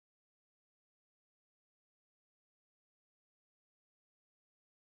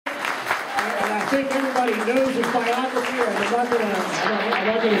think everybody knows his biography. I'm not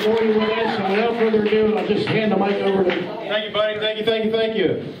going to bore you with that. So without further ado, I'll just hand the mic over to. Thank you, buddy. Thank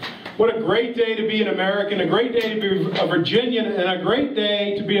you. What a great day to be an American, a great day to be a Virginian, and a great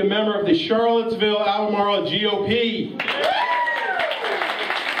day to be a member of the Charlottesville Albemarle GOP.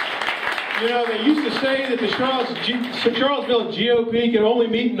 You know, they used to say that the Charlottesville GOP could only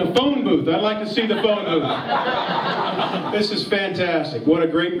meet in a phone booth. I'd like to see the phone booth. This is fantastic. What a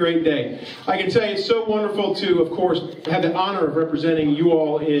great day. I can tell you it's so wonderful to, of course, have the honor of representing you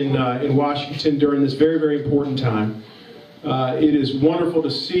all in Washington during this very important time. It is wonderful to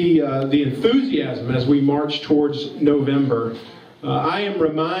see the enthusiasm as we march towards November. I am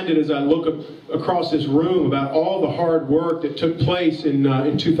reminded as I look across this room about all the hard work that took place in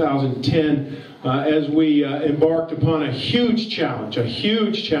 2010 as we embarked upon a huge challenge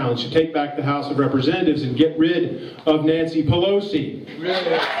to take back the House of Representatives and get rid of Nancy Pelosi.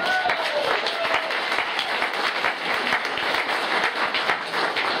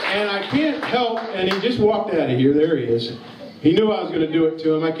 And I can't help, and he just walked out of here, there he is. He knew I was going to do it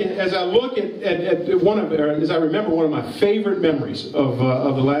to him. As I look as I remember one of my favorite memories of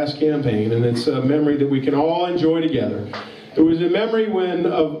the last campaign, and it's a memory that we can all enjoy together. It was a memory when,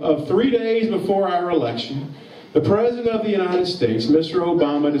 of 3 days before our election, the President of the United States, Mr.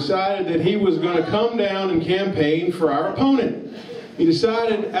 Obama, decided that he was going to come down and campaign for our opponent. He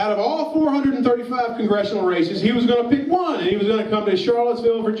decided out of all 435 congressional races, he was going to pick one, and he was going to come to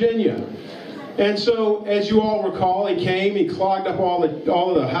Charlottesville, Virginia. And so, as you all recall, he clogged up all of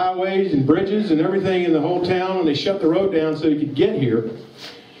the highways and bridges and everything in the whole town, and they shut the road down so he could get here.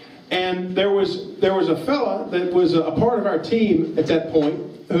 And there was a fella that was a part of our team at that point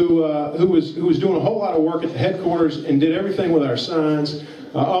who was doing a whole lot of work at the headquarters and did everything with our signs,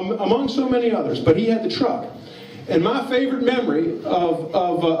 among so many others. But he had the truck. And my favorite memory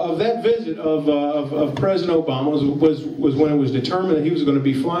of that visit of President Obama was when it was determined that he was going to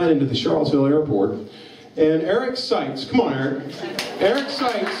be flying into the Charlottesville airport. And Eric Seitz, come on Eric. Eric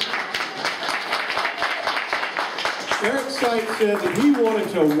Seitz said that he wanted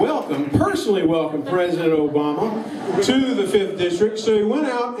to personally welcome President Obama to the 5th District. So he went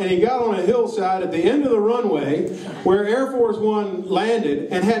out and he got on a hillside at the end of the runway where Air Force One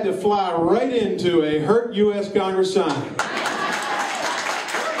landed and had to fly right into a hurt U.S. Congress sign. And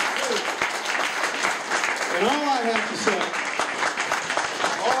all I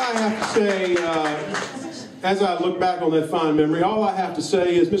have to say, as I look back on that fine memory, all I have to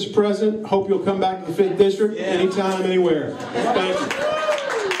say is, Mr. President, hope you'll come back to the 5th District anytime, anywhere. Thank you.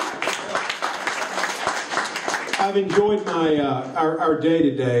 I've enjoyed our day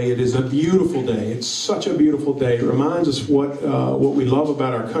today. It is a beautiful day. It's such a beautiful day. It reminds us what we love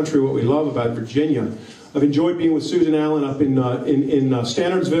about our country, what we love about Virginia. I've enjoyed being with Susan Allen up in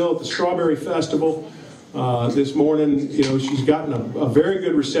Standardsville at the Strawberry Festival. This morning, you know, she's gotten a very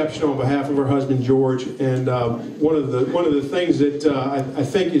good reception on behalf of her husband George, and one of the things that I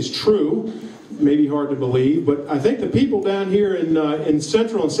think is true, maybe hard to believe, but I think the people down here in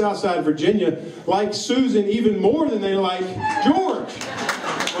Central and Southside Virginia like Susan even more than they like George.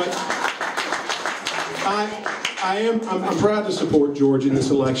 But I'm proud to support George in this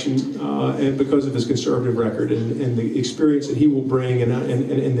election, and because of his conservative record and the experience that he will bring, and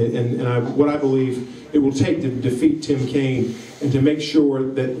what I believe it will take to defeat Tim Kaine and to make sure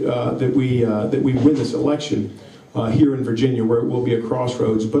that we win this election here in Virginia, where it will be a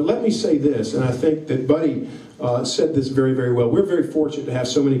crossroads. But let me say this, and I think that Buddy said this very well. We're very fortunate to have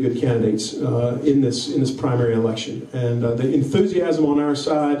so many good candidates in this primary election, and the enthusiasm on our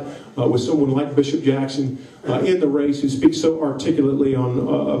side with someone like Bishop Jackson in the race, who speaks so articulately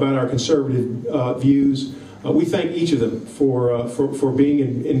about our conservative views. We thank each of them for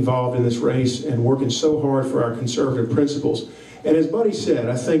being involved in this race and working so hard for our conservative principles. And as Buddy said,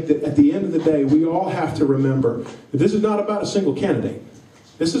 I think that at the end of the day, we all have to remember that this is not about a single candidate.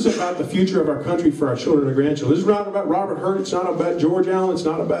 This is about the future of our country for our children and grandchildren. This is not about Robert Hurt. It's not about George Allen. It's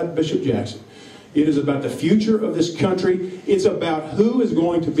not about Bishop Jackson. It is about the future of this country. It's about who is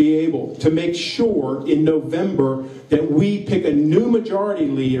going to be able to make sure in November that we pick a new majority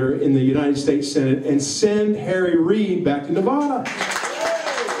leader in the United States Senate and send Harry Reid back to Nevada.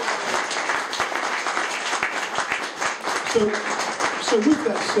 So with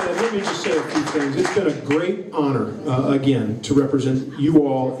that said, let me just say a few things. It's been a great honor, again, to represent you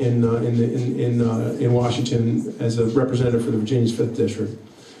all in Washington as a representative for the Virginia's 5th District.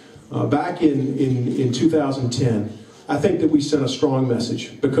 Back in 2010, I think that we sent a strong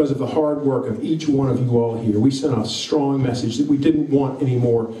message because of the hard work of each one of you all here. We sent a strong message that we didn't want any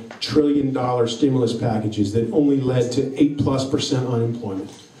more trillion-dollar stimulus packages that only led to 8+%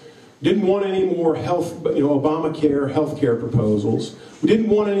 unemployment. Didn't want any more Obamacare healthcare proposals. We didn't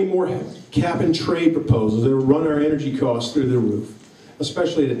want any more cap and trade proposals that would run our energy costs through the roof,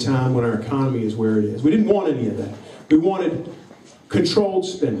 especially at a time when our economy is where it is. We didn't want any of that. We wanted controlled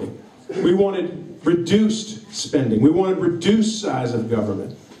spending. We wanted reduced spending. We wanted reduced size of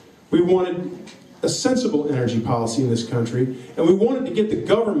government. We wanted a sensible energy policy in this country, and we wanted to get the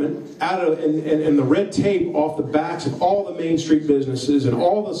government out of and the red tape off the backs of all the Main Street businesses and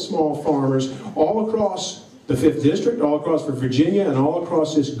all the small farmers all across the 5th District, all across Virginia, and all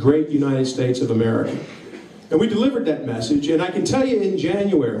across this great United States of America. And we delivered that message, and I can tell you in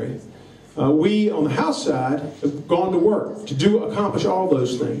January, we on the House side have gone to work to accomplish all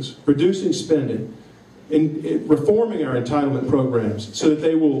those things, reducing spending, in reforming our entitlement programs so that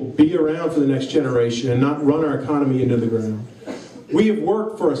they will be around for the next generation and not run our economy into the ground. We have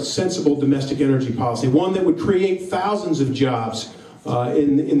worked for a sensible domestic energy policy, one that would create thousands of jobs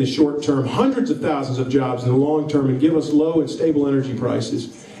in the short term, hundreds of thousands of jobs in the long term, and give us low and stable energy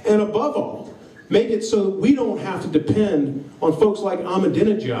prices. And above all, make it so that we don't have to depend on folks like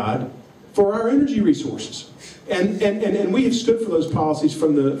Ahmadinejad for our energy resources. And we have stood for those policies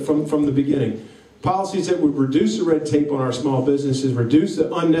from the beginning. Policies that would reduce the red tape on our small businesses, reduce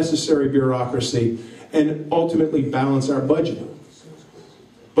the unnecessary bureaucracy, and ultimately balance our budget.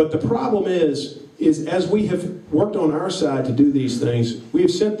 But the problem is as we have worked on our side to do these things, we have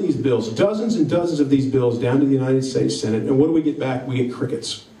sent these bills, dozens and dozens of these bills, down to the United States Senate, and what do we get back? We get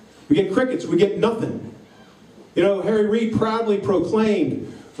crickets. We get crickets. We get nothing. You know, Harry Reid proudly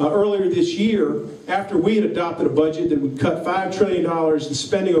proclaimed earlier this year, after we had adopted a budget that would cut $5 trillion in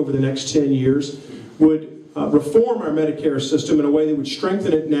spending over the next 10 years, would reform our Medicare system in a way that would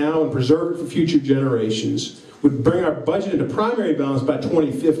strengthen it now and preserve it for future generations, would bring our budget into primary balance by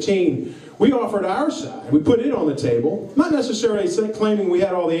 2015. We offered our side. We put it on the table, not necessarily claiming we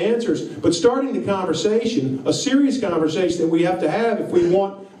had all the answers, but starting the conversation, a serious conversation that we have to have if we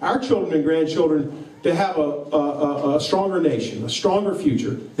want our children and grandchildren to have a stronger nation, a stronger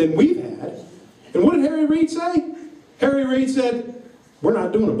future than we've had. And what did Harry Reid say? Harry Reid said, we're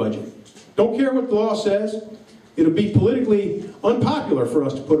not doing a budget. Don't care what the law says. It'll be politically unpopular for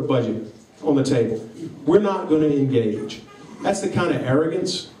us to put a budget on the table. We're not going to engage. That's the kind of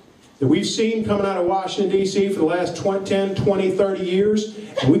arrogance that we've seen coming out of Washington, D.C. for the last 10, 20, 30 years,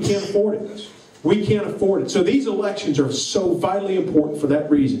 and we can't afford it. We can't afford it. So these elections are so vitally important for that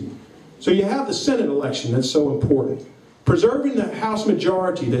reason. So you have the Senate election that's so important. Preserving the House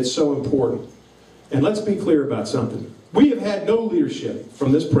majority that's so important. And let's be clear about something. We have had no leadership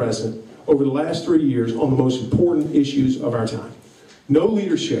from this president over the last 3 years on the most important issues of our time. No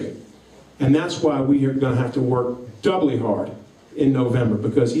leadership. And that's why we are going to have to work doubly hard in November,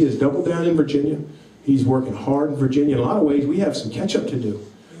 because he has doubled down in Virginia. He's working hard in Virginia. In a lot of ways, we have some catch up to do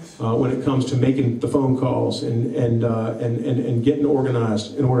when it comes to making the phone calls and getting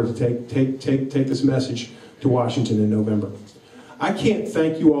organized in order to take this message to Washington in November. I can't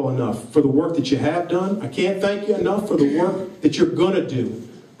thank you all enough for the work that you have done. I can't thank you enough for the work that you're going to do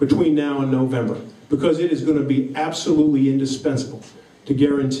between now and November, because it is going to be absolutely indispensable to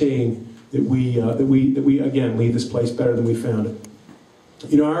guaranteeing that we again leave this place better than we found it.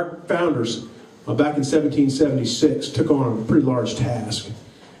 You know, our founders back in 1776 took on a pretty large task,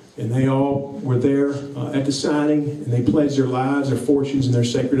 and they all were there at the signing, and they pledged their lives, their fortunes, and their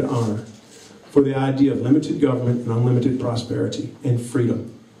sacred honor for the idea of limited government and unlimited prosperity and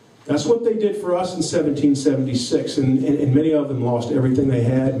freedom. That's what they did for us in 1776, and many of them lost everything they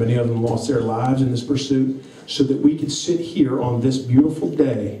had. Many of them lost their lives in this pursuit so that we could sit here on this beautiful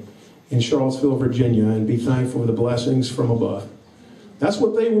day in Charlottesville, Virginia, and be thankful for the blessings from above. That's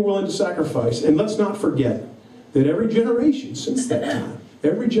what they were willing to sacrifice. And let's not forget that every generation since that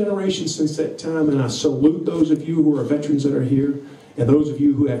time, and I salute those of you who are veterans that are here, and those of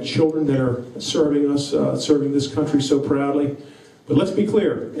you who have children that are serving us, serving this country so proudly. But let's be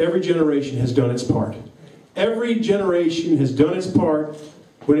clear, every generation has done its part. Every generation has done its part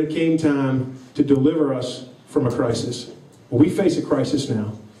when it came time to deliver us from a crisis. Well, we face a crisis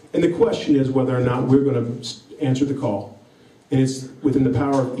now. And the question is whether or not we're going to answer the call. And it's within the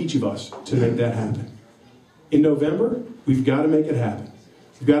power of each of us to make that happen. In November, we've got to make it happen.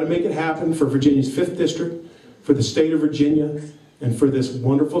 We've got to make it happen for Virginia's 5th District, for the state of Virginia, and for this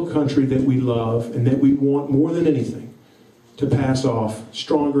wonderful country that we love and that we want more than anything to pass off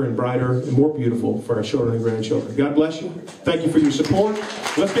stronger and brighter and more beautiful for our children and grandchildren. God bless you. Thank you for your support.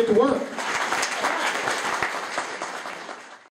 Let's get to work.